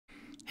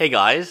Hey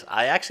guys,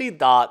 I actually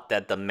thought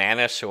that the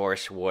mana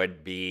source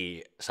would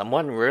be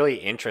someone really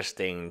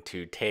interesting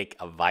to take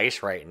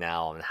advice right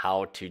now on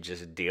how to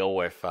just deal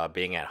with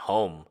being at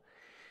home.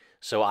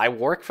 So I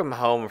work from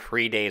home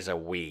 3 days a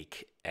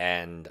week,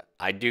 and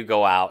I do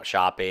go out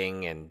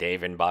shopping and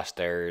Dave and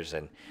Buster's,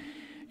 and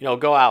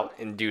go out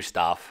and do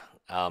stuff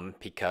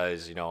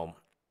because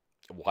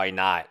why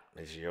not?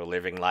 Is you're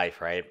living life,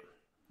 right?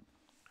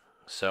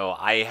 So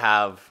I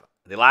have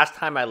the last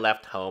time I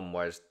left home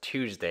was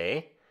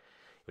Tuesday.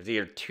 It was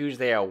either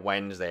Tuesday or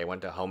Wednesday. I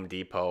went to Home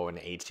Depot and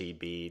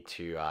HEB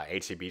to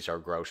HEB's our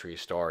grocery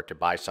store to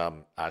buy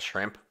some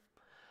shrimp.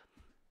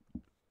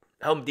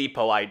 Home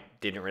Depot, I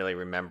didn't really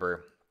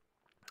remember.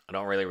 I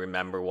don't really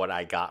remember what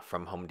I got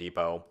from Home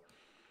Depot.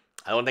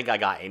 I don't think I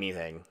got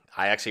anything.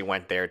 I actually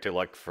went there to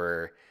look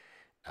for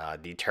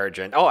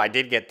detergent. Oh, I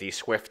did get the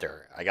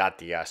Swifter. I got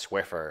the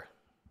Swiffer,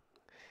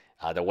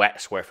 the wet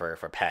Swiffer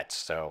for pets.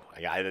 So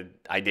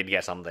I did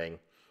get something.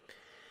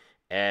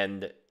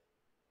 And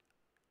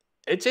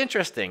it's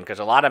interesting because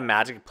a lot of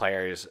Magic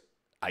players,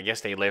 I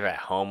guess they live at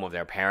home with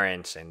their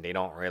parents and they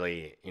don't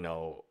really,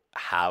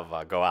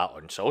 have go out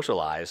and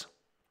socialize.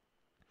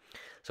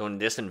 So in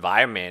this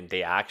environment,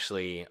 they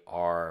actually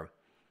are.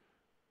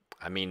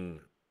 I mean,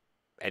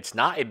 it's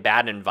not a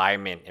bad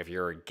environment if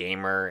you're a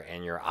gamer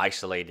and you're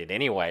isolated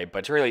anyway, but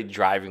it's really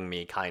driving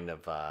me kind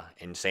of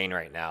insane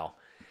right now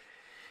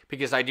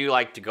because I do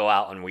like to go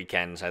out on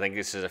weekends. I think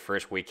this is the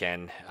first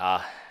weekend,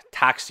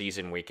 tax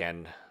season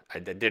weekend. I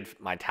did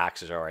my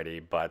taxes already,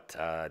 but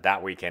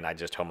that weekend I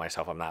just told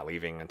myself I'm not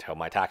leaving until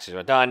my taxes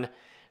are done.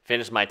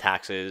 Finished my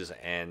taxes,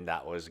 and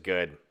that was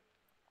good.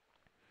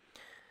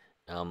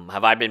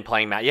 Have I been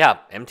playing Magic? Yeah,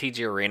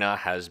 MTG Arena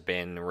has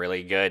been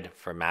really good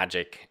for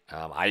Magic.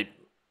 I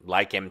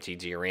like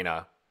MTG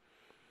Arena.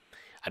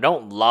 I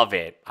don't love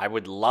it. I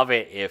would love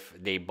it if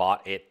they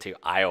bought it to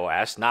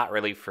iOS, not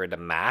really for the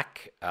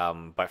Mac,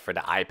 but for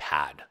the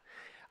iPad.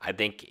 I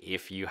think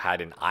if you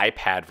had an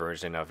iPad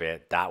version of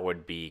it, that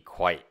would be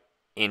quite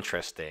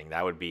interesting.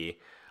 That would be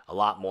a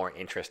lot more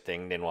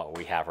interesting than what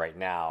we have right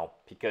now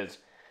because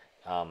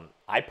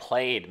I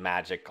played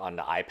Magic on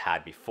the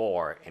iPad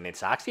before, and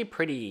it's actually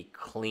pretty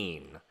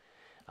clean.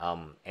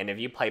 And if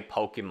you play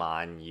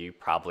Pokemon, you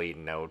probably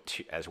know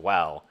as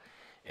well.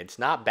 It's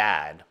not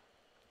bad.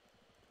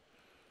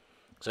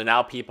 So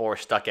now people are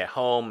stuck at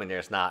home, and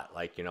there's not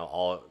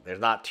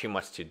there's not too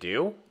much to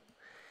do.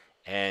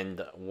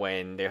 And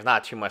when there's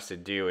not too much to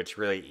do, it's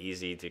really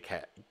easy to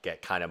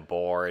get kind of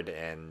bored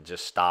and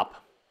just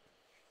stop.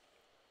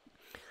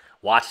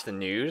 Watch the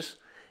news.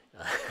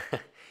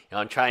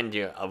 I'm trying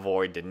to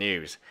avoid the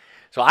news.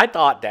 So I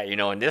thought that,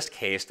 in this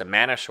case, the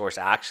mana source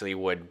actually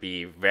would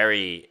be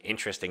very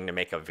interesting to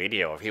make a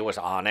video if he was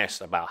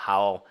honest about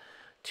how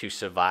to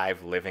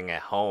survive living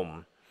at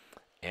home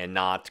and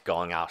not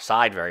going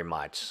outside very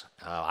much.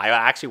 I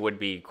actually would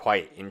be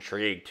quite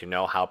intrigued to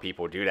know how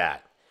people do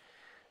that.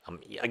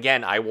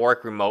 Again, I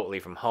work remotely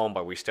from home,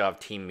 but we still have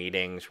team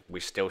meetings. We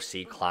still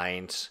see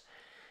clients.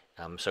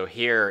 So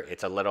here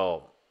it's a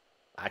little.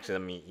 Actually,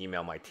 let me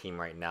email my team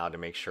right now to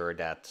make sure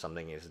that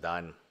something is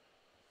done.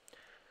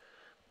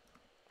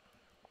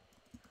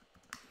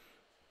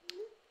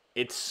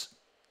 It's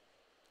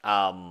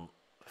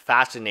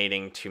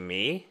fascinating to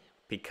me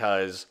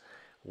because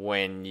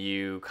when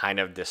you kind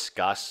of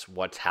discuss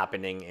what's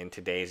happening in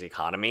today's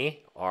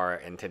economy or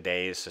in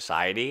today's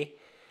society,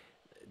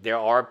 there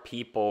are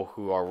people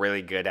who are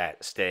really good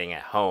at staying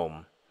at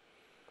home.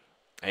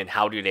 And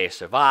how do they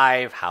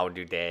survive? How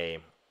do they...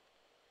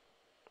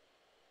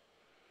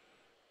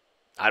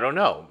 I don't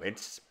know.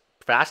 It's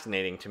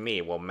fascinating to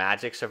me. Will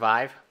Magic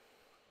survive?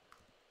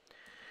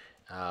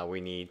 We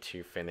need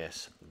to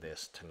finish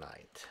this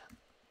tonight.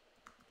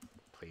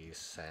 Please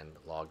send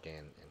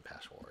login and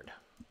password.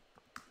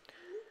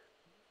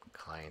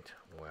 Client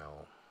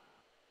will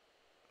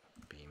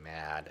be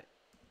mad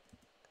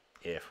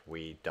if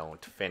we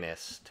don't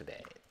finish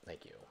today.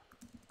 Thank you.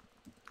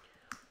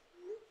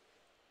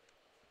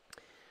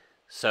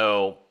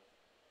 So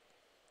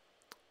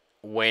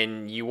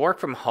when you work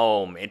from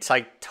home, it's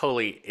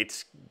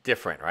it's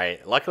different,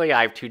 right? Luckily,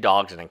 I have 2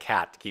 dogs and a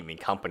cat to keep me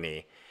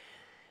company.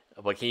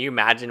 But can you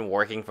imagine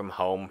working from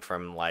home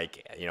from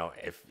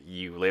if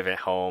you live at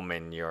home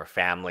and your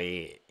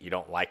family, you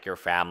don't like your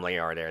family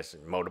or there's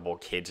multiple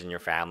kids in your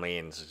family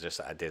and it's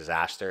just a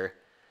disaster?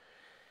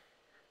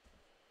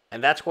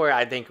 And that's where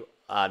I think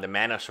the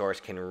mana source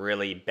can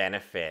really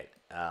benefit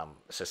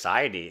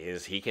society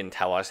is he can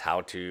tell us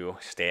how to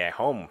stay at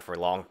home for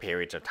long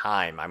periods of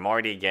time. I'm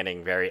already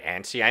getting very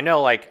antsy. I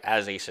know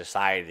as a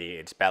society,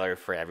 it's better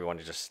for everyone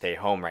to just stay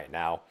home right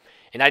now.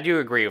 And I do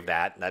agree with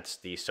that. That's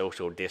the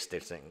social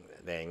distancing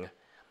thing.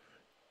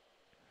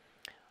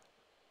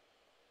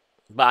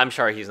 But I'm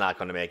sure he's not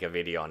going to make a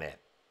video on it.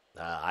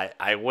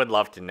 I would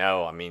love to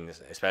know. I mean,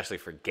 especially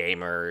for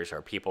gamers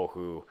or people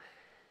who...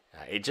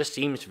 it just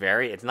seems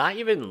it's not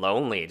even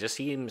lonely. It just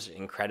seems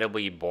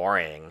incredibly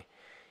boring.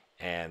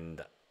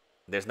 And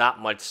there's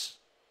not much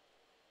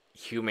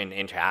human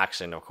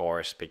interaction, of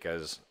course,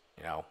 because,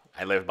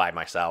 I live by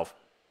myself.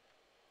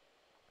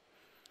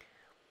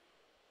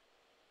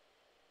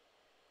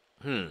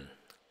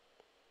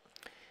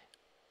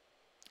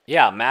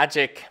 Yeah,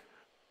 Magic.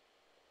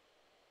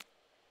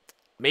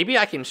 Maybe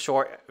I can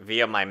sort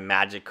via my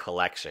Magic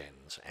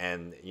collections.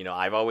 And,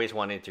 I've always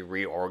wanted to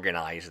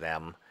reorganize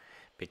them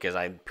because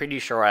I'm pretty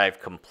sure I have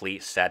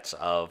complete sets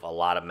of a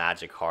lot of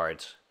Magic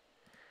cards.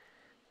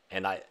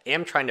 And I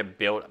am trying to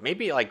build,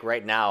 maybe like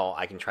right now,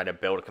 I can try to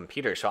build a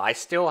computer. So I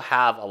still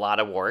have a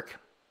lot of work.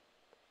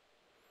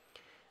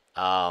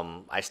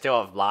 I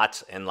still have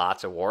lots and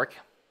lots of work.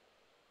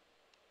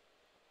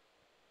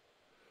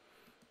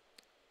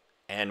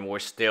 And we're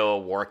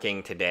still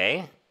working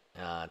today.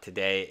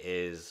 Today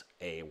is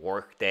a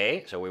work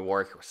day. So we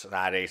work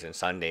Saturdays and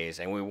Sundays.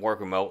 And we work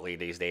remotely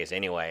these days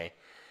anyway.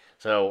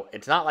 So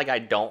it's not like I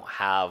don't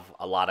have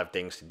a lot of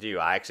things to do.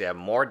 I actually have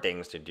more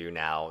things to do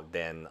now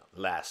than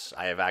less.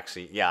 I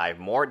have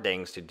more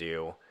things to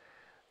do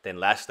than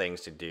less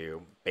things to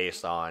do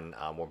based on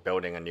we're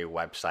building a new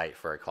website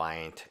for a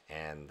client,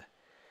 and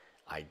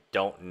I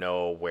don't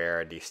know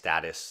where the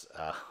status,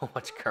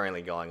 what's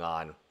currently going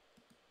on.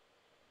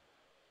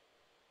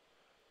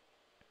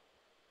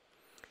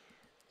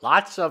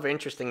 Lots of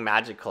interesting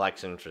Magic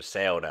collections for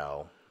sale,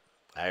 though.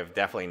 I've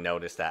definitely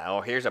noticed that.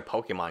 Oh, here's a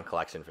Pokemon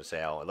collection for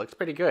sale. It looks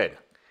pretty good.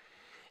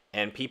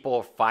 And people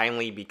are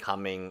finally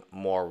becoming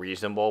more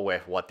reasonable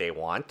with what they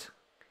want.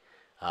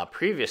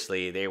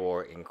 Previously, they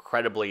were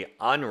incredibly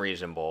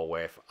unreasonable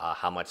with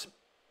how much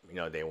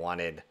they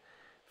wanted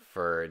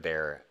for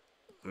their...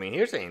 I mean,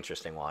 here's an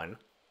interesting one.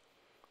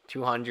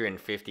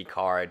 250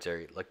 cards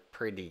look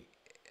pretty...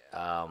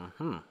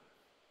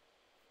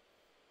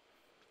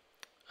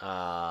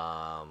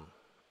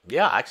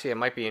 Yeah, actually, I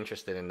might be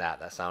interested in that.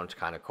 That sounds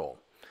kind of cool.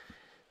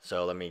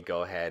 So let me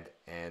go ahead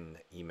and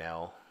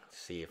email,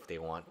 see if they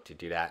want to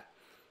do that.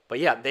 But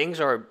yeah, things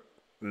are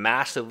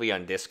massively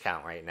on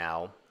discount right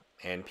now,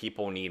 and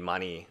people need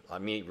money.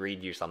 Let me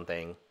read you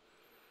something.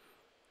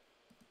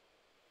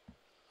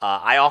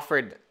 I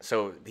offered,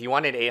 so he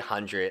wanted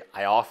 800.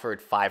 I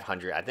offered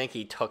 500. I think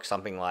he took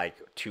something like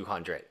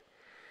 200.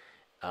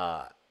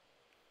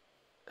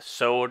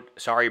 So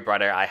sorry,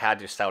 brother. I had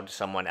to sell to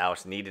someone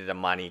else. Needed the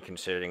money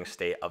considering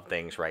state of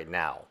things right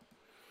now.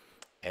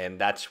 And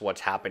that's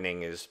what's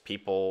happening is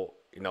people,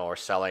 are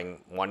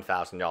selling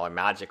 $1,000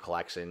 Magic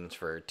collections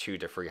for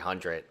 $200 to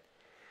 $300,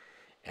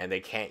 and they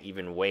can't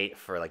even wait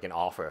for like an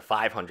offer of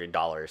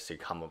 $500 to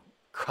come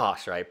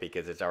across, right?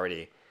 Because it's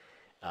already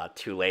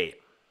too late.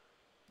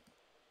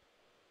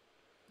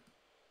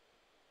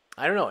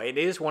 I don't know. It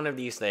is one of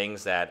these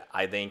things that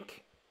I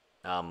think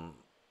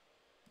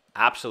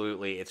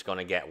absolutely it's going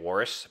to get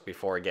worse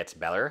before it gets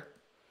better.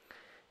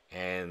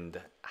 And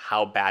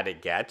how bad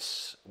it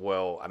gets a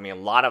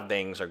lot of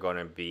things are going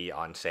to be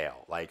on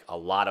sale. Like, a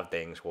lot of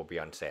things will be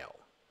on sale.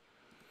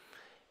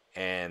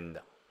 And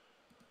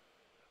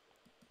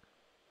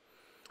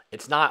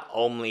it's not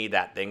only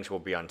that things will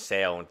be on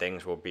sale and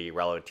things will be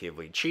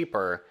relatively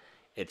cheaper.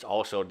 It's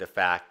also the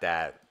fact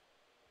that,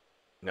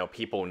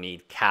 people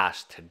need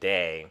cash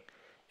today,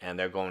 and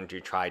they're going to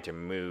try to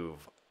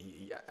move.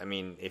 I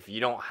mean, if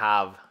you don't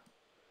have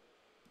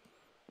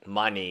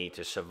money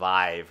to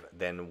survive,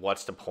 then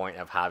what's the point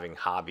of having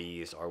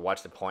hobbies, or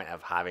what's the point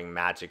of having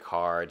Magic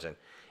cards? And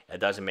it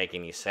doesn't make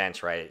any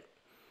sense, right?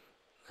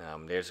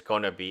 There's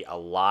going to be a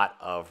lot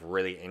of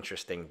really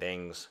interesting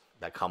things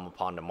that come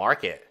upon the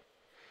market.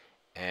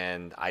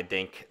 And I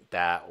think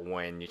that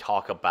when you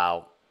talk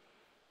about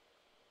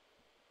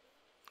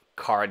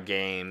card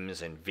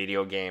games and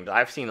video games,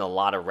 I've seen a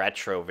lot of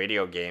retro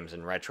video games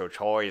and retro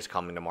toys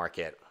coming to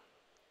market.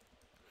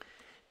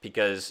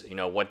 Because,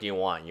 what do you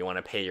want? You want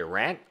to pay your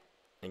rent?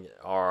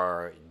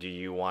 Or do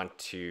you want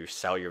to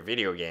sell your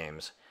video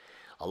games?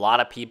 A lot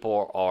of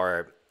people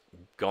are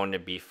going to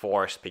be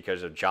forced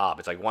because of jobs.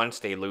 It's like once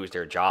they lose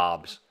their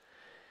jobs,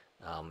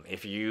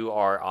 if you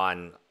are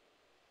on...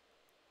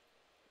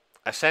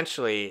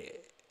 Essentially,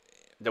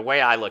 the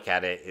way I look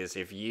at it is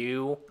if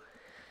you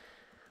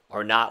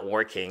are not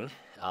working,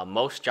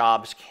 most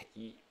jobs...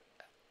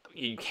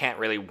 You can't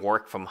really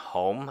work from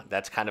home.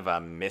 That's kind of a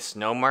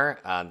misnomer.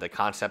 The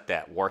concept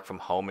that work from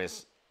home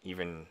is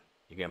even,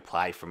 you can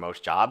apply for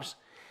most jobs,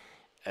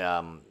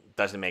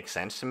 doesn't make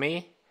sense to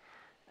me.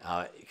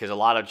 Because a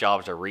lot of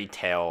jobs are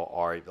retail,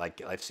 or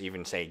like, let's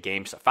even say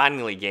GameStop.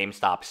 Finally,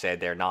 GameStop said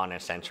they're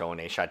non-essential and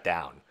they shut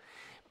down.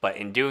 But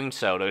in doing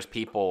so, those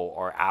people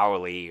are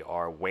hourly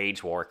or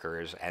wage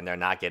workers, and they're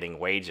not getting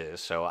wages.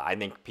 So I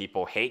think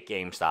people hate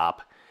GameStop.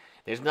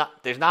 There's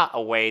not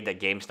a way that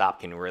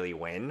GameStop can really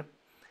win.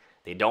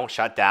 They don't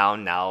shut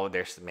down. Now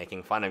they're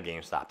making fun of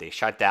GameStop. They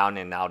shut down,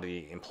 and now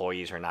the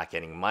employees are not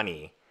getting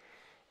money.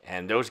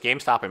 And those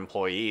GameStop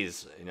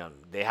employees,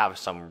 they have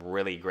some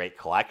really great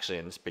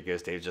collections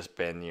because they've just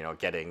been,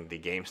 getting the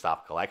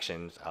GameStop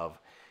collections of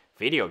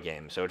video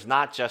games. So it's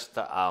not just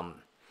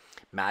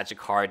Magic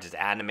cards, it's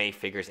anime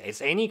figures.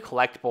 It's any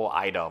collectible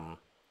item.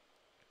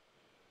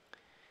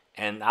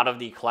 And out of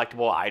the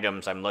collectible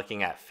items, I'm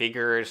looking at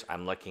figures.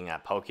 I'm looking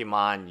at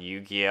Pokemon,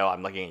 Yu-Gi-Oh!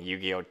 I'm looking at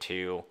Yu-Gi-Oh!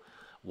 2.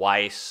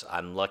 Weiss,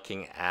 I'm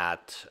looking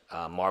at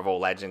Marvel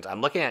Legends. I'm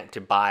looking at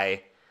to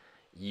buy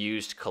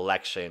used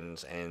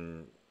collections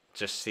and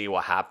just see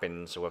what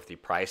happens with the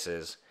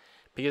prices.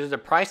 Because if the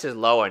price is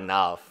low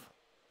enough,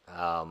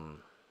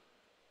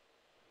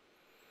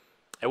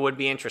 it would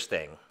be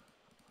interesting.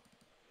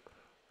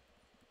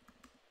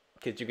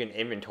 Because you can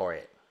inventory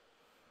it.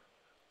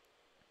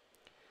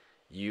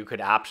 You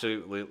could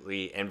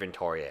absolutely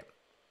inventory it.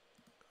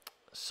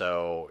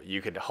 So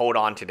you could hold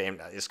on to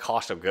its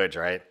cost of goods,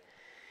 right?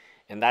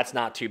 And that's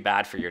not too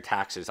bad for your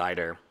taxes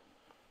either.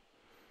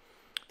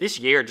 This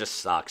year just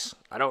sucks.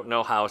 I don't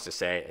know how else to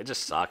say it. It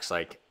just sucks.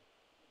 Like,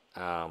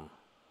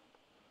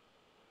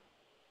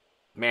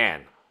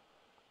 man.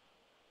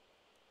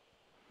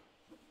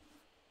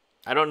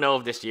 I don't know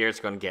if this year is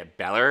going to get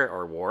better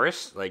or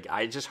worse. Like,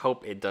 I just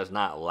hope it does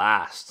not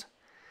last.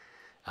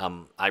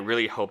 I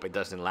really hope it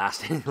doesn't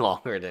last any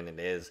longer than it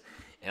is.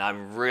 And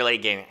I'm really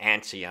getting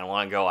antsy. I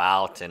want to go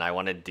out and I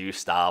want to do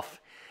stuff.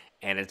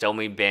 And it's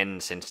only been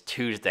since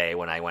Tuesday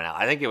when I went out.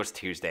 I think it was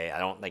Tuesday. I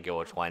don't think it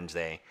was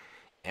Wednesday.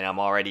 And I'm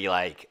already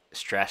like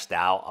stressed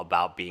out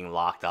about being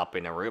locked up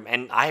in a room.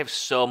 And I have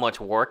so much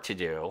work to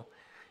do.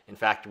 In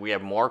fact, we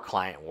have more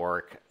client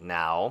work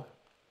now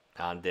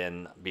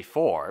than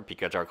before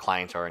because our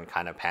clients are in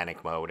kind of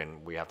panic mode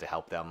and we have to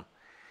help them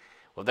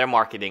with their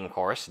marketing, of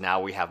course. Now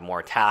we have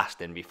more tasks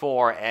than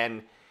before,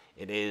 and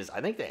it is,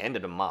 I think, the end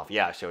of the month.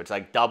 Yeah, so it's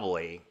like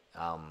doubly.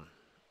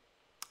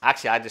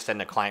 Actually, I just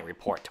send a client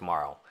report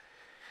tomorrow.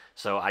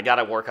 So I got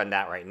to work on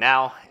that right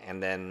now.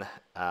 And then,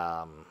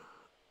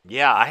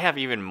 yeah, I have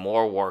even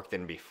more work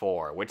than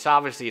before, which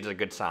obviously is a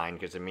good sign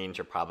because it means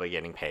you're probably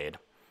getting paid.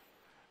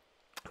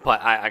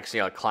 But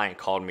a client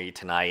called me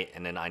tonight,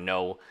 and then I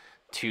know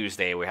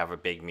Tuesday we have a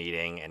big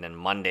meeting, and then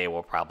Monday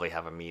we'll probably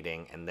have a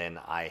meeting, and then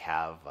I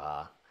have...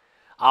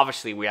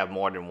 obviously, we have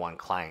more than one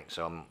client,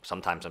 so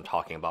sometimes I'm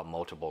talking about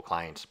multiple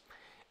clients.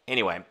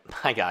 Anyway,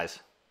 hi guys.